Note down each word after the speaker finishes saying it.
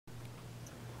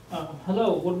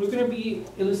Hello, what we're going to be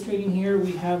illustrating here,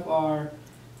 we have our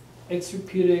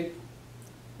extraputic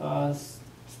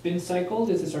spin cycle.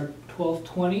 This is our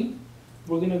 1220.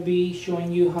 We're going to be showing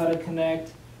you how to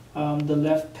connect the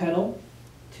left pedal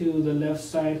to the left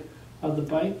side of the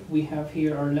bike. We have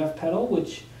here our left pedal,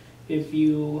 which if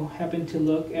you happen to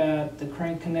look at the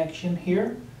crank connection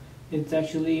here, it's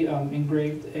actually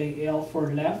engraved a L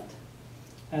for left,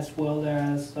 as well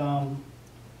as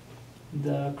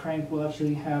the crank will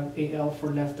actually have a L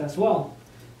for left as well.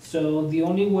 So the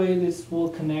only way this will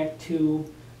connect to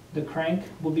the crank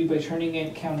will be by turning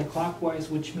it counterclockwise,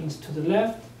 which means to the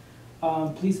left.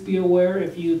 Please be aware,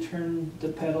 if you turn the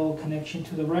pedal connection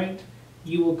to the right,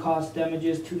 you will cause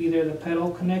damages to either the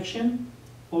pedal connection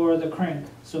or the crank.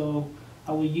 So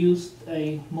I will use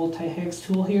a multi-hex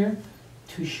tool here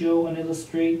to show and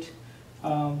illustrate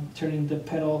turning the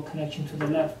pedal connection to the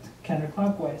left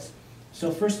counterclockwise. So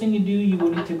first thing you do, you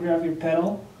will need to grab your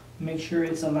pedal, make sure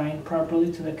it's aligned properly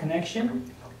to the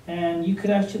connection, and you could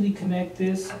actually connect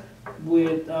this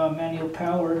with manual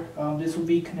power. This will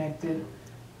be connected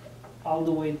all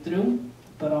the way through,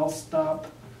 but I'll stop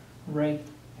right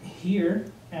here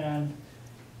and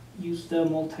use the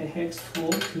multi-hex tool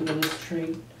to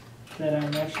illustrate that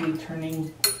I'm actually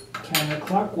turning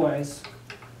counterclockwise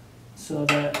so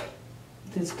that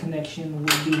this connection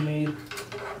will be made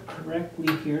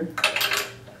correctly here.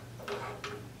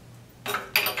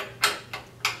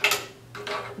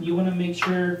 You want to make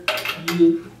sure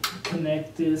you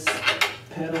connect this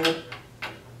pedal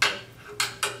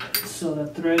so the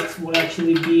threads will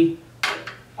actually be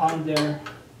on there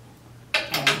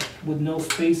with no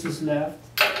spaces left.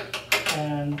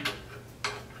 And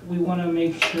we want to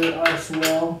make sure as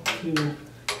well to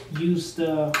use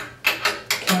the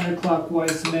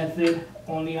counterclockwise method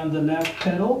only on the left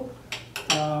pedal.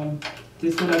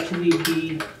 This would actually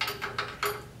be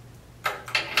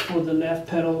for the left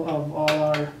pedal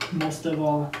of most of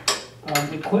our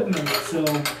equipment. So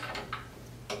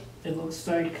it looks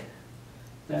like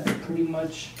that's pretty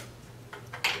much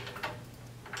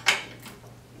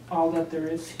all that there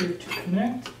is here to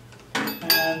connect,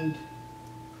 and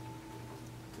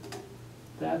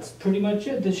that's pretty much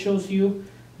it. This shows you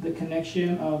the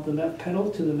connection of the left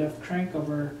pedal to the left crank of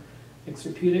our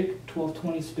extraputic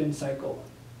 1220 spin cycle.